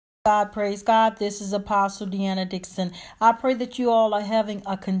God, praise God. This is Apostle DIXON. DIXON. I pray that you all are having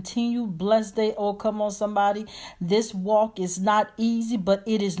a continued blessed day. Oh, come on, somebody. This walk is not easy, but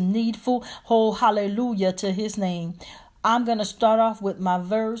it is needful. Oh, hallelujah to his name. I'm going to start off with my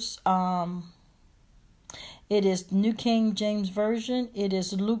verse. It is New King James Version. It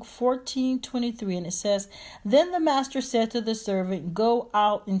is Luke 14:23, and it says, Then the master said to the servant, Go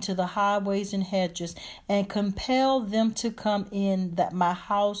out into the highways and hedges, and compel them to come in, that my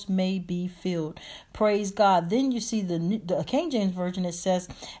house may be filled. Praise God. Then you see the King James Version. It says,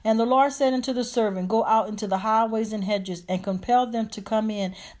 And the Lord said unto the servant, Go out into the highways and hedges, and compel them to come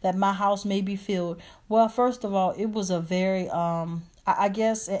in, that my house may be filled. Well, first of all, it was a very I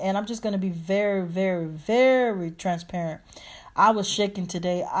guess, and I'm just going to be very, very, very transparent. I was shaking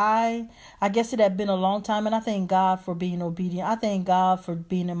today. I guess it had been a long time, and I thank God for being obedient. I thank God for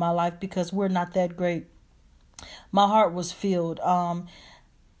being in my life, because we're not that great. My heart was filled.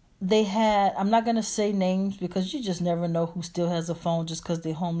 They had, I'm not going to say names, because you just never know who still has a phone just because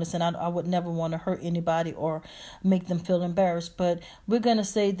they're homeless. And I would never want to hurt anybody or make them feel embarrassed. But we're going to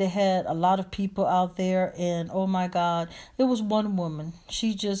say they had a lot of people out there. And oh my God, it was one woman.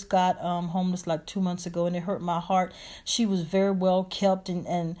 She just got homeless like 2 months ago, and it hurt my heart. She was very well kept,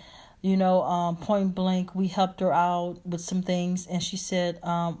 and point blank, we helped her out with some things. And she said,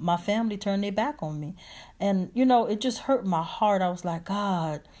 my family turned their back on me. And, it just hurt my heart. I was like,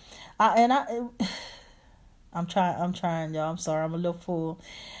 God. I'm trying, y'all. I'm sorry. I'm a little full.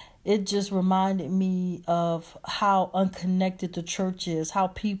 It just reminded me of how unconnected the church is, how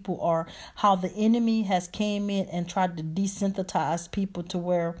people are, how the enemy has came in and tried to desensitize people to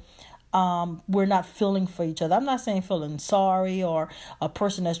where we're not feeling for each other. I'm not saying feeling sorry or a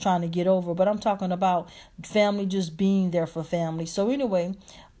person that's trying to get over, but I'm talking about family just being there for family. So anyway,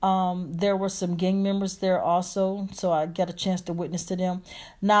 there were some gang members there also, so I got a chance to witness to them.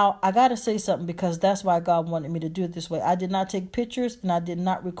 Now, I got to say something, because that's why God wanted me to do it this way. I did not take pictures, and I did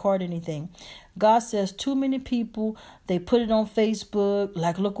not record anything. God says too many people, they put it on Facebook,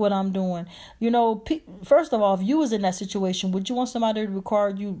 like, look what I'm doing. First of all, if you was in that situation, would you want somebody to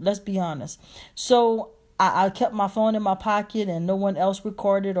record you? Let's be honest. So I kept my phone in my pocket, and no one else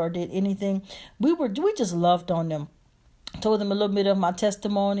recorded or did anything. We just loved on them. Told them a little bit of my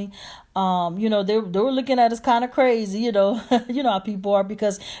testimony. They were looking at us kind of crazy, you know how people are,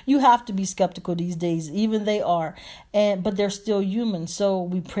 because you have to be skeptical these days. Even they are, but they're still human. So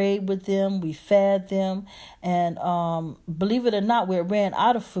we prayed with them, we fed them, and believe it or not, we ran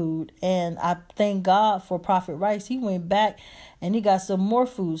out of food. And I thank God for Prophet Rice. He went back and he got some more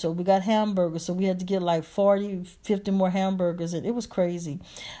food. So we got hamburgers. So we had to get like 40, 50 more hamburgers, and it was crazy.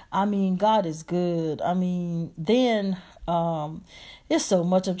 I mean, God is good. I mean, then it's so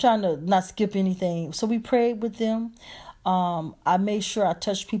much. I'm trying to not skip anything. So we prayed with them. I made sure I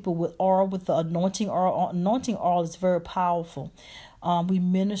touched people with oil, with the anointing oil. Anointing oil is very powerful. We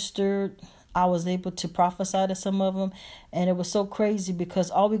ministered. I was able to prophesy to some of them, and it was so crazy, because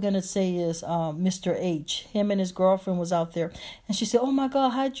all we're going to say is Mr. H, him and his girlfriend was out there, and she said, oh my God,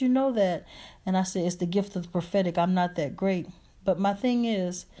 how'd you know that? And I said, it's the gift of the prophetic. I'm not that great. But my thing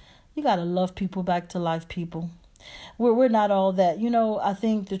is, you got to love people back to life, people. We're not all that. I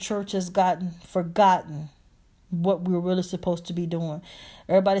think the church has forgotten what we're really supposed to be doing.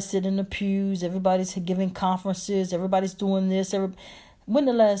 Everybody's sitting in the pews. Everybody's giving conferences. Everybody's doing this. When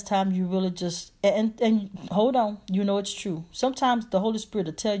the last time you really just, and hold on, it's true. Sometimes the Holy Spirit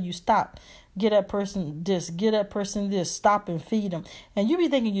will tell you, stop, get that person this, get that person this, stop and feed them. And you be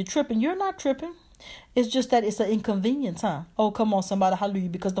thinking you're tripping. You're not tripping. It's just that it's an inconvenience, huh? Oh, come on, somebody, hallelujah.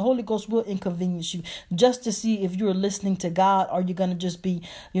 Because the Holy Ghost will inconvenience you just to see if you're listening to God, or you're going to just be,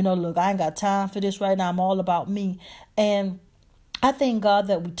 look, I ain't got time for this right now. I'm all about me. And I thank God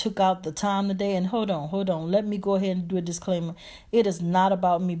that we took out the time today. And hold on. Let me go ahead and do a disclaimer. It is not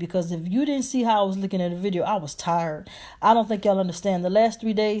about me, because if you didn't see how I was looking at the video, I was tired. I don't think y'all understand. The last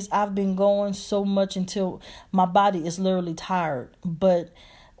 3 days, I've been going so much until my body is literally tired. But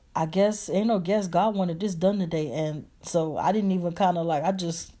I guess, God wanted this done today. And so I didn't even I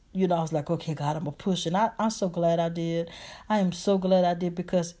just, I was like, okay, God, I'm going to push. And I'm so glad I did. I am so glad I did,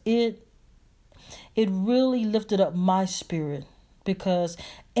 because it really lifted up my spirit.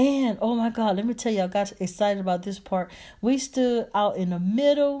 And oh my God, let me tell you, I got excited about this part. We stood out in the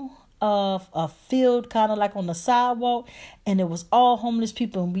middle of a field, kind of like on the sidewalk, and it was all homeless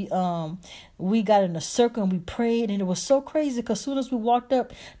people. And we got in a circle and we prayed, and it was so crazy because as soon as we walked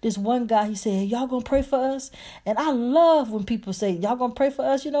up, this one guy, he said, y'all gonna pray for us? And I love when people say, y'all gonna pray for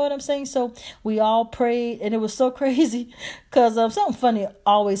us, you know what I'm saying? So we all prayed, and it was so crazy because something funny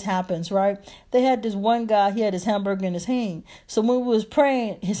always happens, right? They had this one guy, he had his hamburger in his hand. So when we was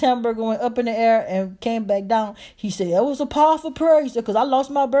praying, his hamburger went up in the air and came back down. He said, it was a powerful prayer. He said, because I lost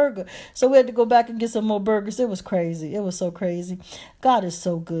my burger. So we had to go back and get some more burgers. It was crazy. It was so crazy. God is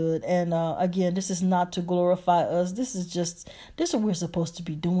so good. And again, this is not to glorify us. This is what we're supposed to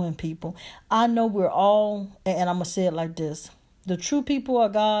be doing, people. I know we're all, and I'm going to say it like this. The true people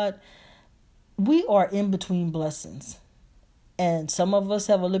of God, we are in between blessings. And some of us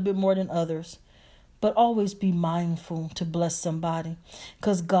have a little bit more than others. But always be mindful to bless somebody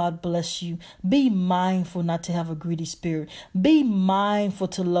because God bless you. Be mindful not to have a greedy spirit. Be mindful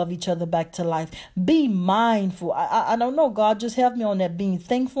to love each other back to life. Be mindful. I don't know. God just helped me on that, being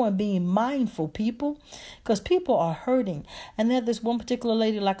thankful and being mindful, people, because people are hurting. And then this one particular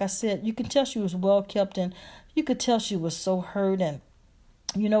lady, like I said, you can tell she was well kept, and you could tell she was so hurt. And,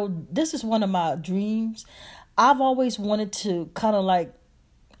 you know, this is one of my dreams. I've always wanted to kind of like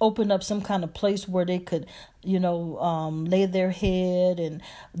open up some kind of place where they could, lay their head and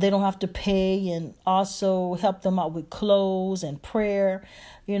they don't have to pay, and also help them out with clothes and prayer.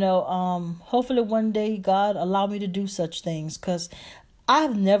 Hopefully one day God allow me to do such things, because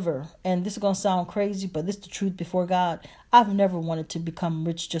I've never, and this is going to sound crazy, but this is the truth before God, I've never wanted to become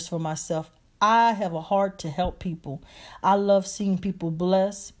rich just for myself. I have a heart to help people. I love seeing people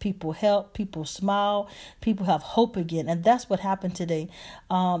bless, people help, people smile, people have hope again. And that's what happened today.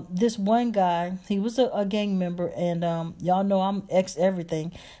 This one guy, he was a gang member, and y'all know I'm ex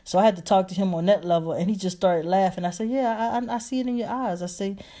everything. So I had to talk to him on that level, and he just started laughing. I said, yeah, I see it in your eyes. I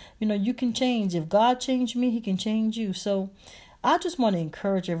say, you can change. If God changed me, he can change you. So I just want to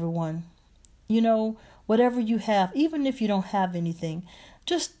encourage everyone, whatever you have, even if you don't have anything,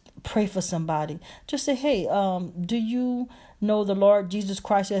 just pray for somebody. Just say, hey, do you know the Lord Jesus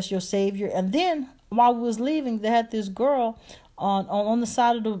Christ as your Savior? And then while we was leaving, they had this girl on the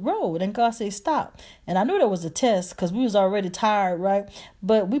side of the road, and God said, stop. And I knew that was a test because we was already tired, right?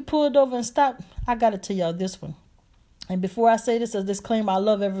 But we pulled over and stopped. I got to tell y'all this one. And before I say this as a disclaimer, I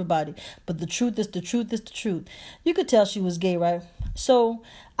love everybody, but the truth is the truth is the truth. You could tell she was gay, right? So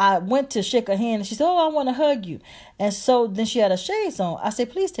I went to shake her hand, and she said, oh, I want to hug you. And so then she had her shades on. I said,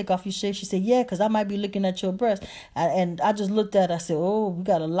 please take off your shades. She said, yeah, because I might be looking at your breast. And I just looked at her. I said, oh, we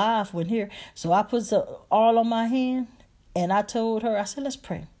got a live one here. So I put some oil on my hand, and I told her, I said, let's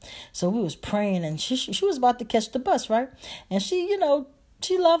pray. So we was praying, and she was about to catch the bus, right? And she,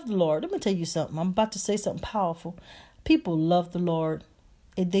 she loved the Lord. Let me tell you something. I'm about to say something powerful. People love the Lord,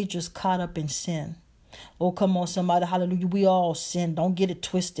 and they just caught up in sin. Oh, come on, somebody. Hallelujah. We all sin. Don't get it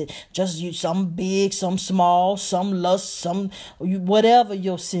twisted. Just some big, some small, some lust, whatever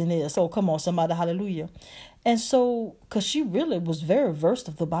your sin is. Oh, come on, somebody. Hallelujah. And so, because she really was very versed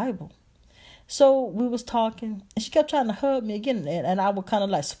of the Bible. So we was talking, and she kept trying to hug me again, and I would kind of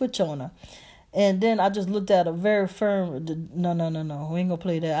like switch on her. And then I just looked at her very firm. No. We ain't gonna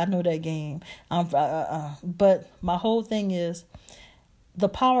play that. I know that game. But my whole thing is, the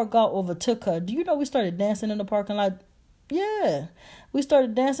power of God overtook her. Do you know we started dancing in the parking lot? Yeah, we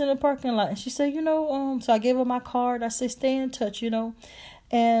started dancing in the parking lot. And she said, so I gave her my card. I said, stay in touch,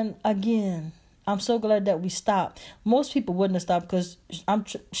 And again, I'm so glad that we stopped. Most people wouldn't have stopped because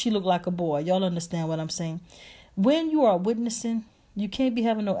she looked like a boy. Y'all understand what I'm saying? When you are witnessing, you can't be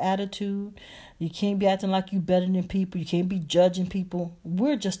having no attitude. You can't be acting like you better than people. You can't be judging people.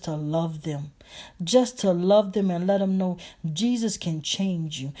 We're just to love them. Just to love them and let them know Jesus can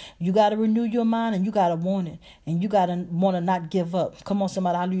change you. You got to renew your mind, and you got to want it. And you got to want to not give up. Come on,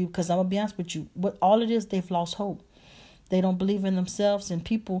 somebody, hallelujah. Because I'm going to be honest with you. What all it is, they've lost hope. They don't believe in themselves. And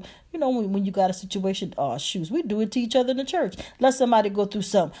people, when you got a situation, we do it to each other in the church. Let somebody go through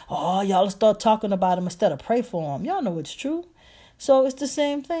something. Oh, y'all start talking about them instead of pray for them. Y'all know it's true. So it's the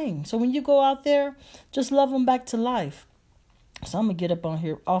same thing. So when you go out there, just love them back to life. So I'm going to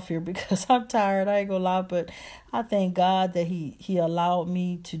get off here because I'm tired. I ain't going to lie, but I thank God that he allowed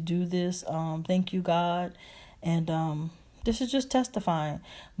me to do this. Thank you, God. And this is just testifying.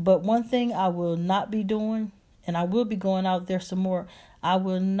 But one thing I will not be doing, and I will be going out there some more, I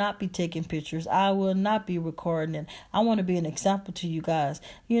will not be taking pictures. I will not be recording it. I want to be an example to you guys.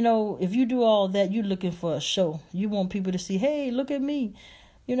 If you do all that, you're looking for a show. You want people to see, hey, look at me.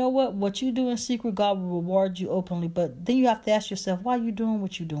 You know what? What you do in secret, God will reward you openly. But then you have to ask yourself, why are you doing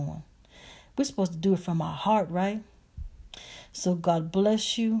what you're doing? We're supposed to do it from our heart, right? So God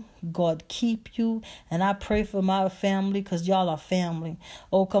bless you. God keep you. And I pray for my family because y'all are family.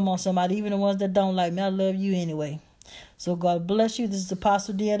 Oh, come on, somebody. Even the ones that don't like me, I love you anyway. So God bless you. This is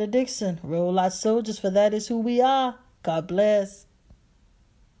Apostle DEANNA DIXON. Roll Light Soldiers, for that is who we are. God bless.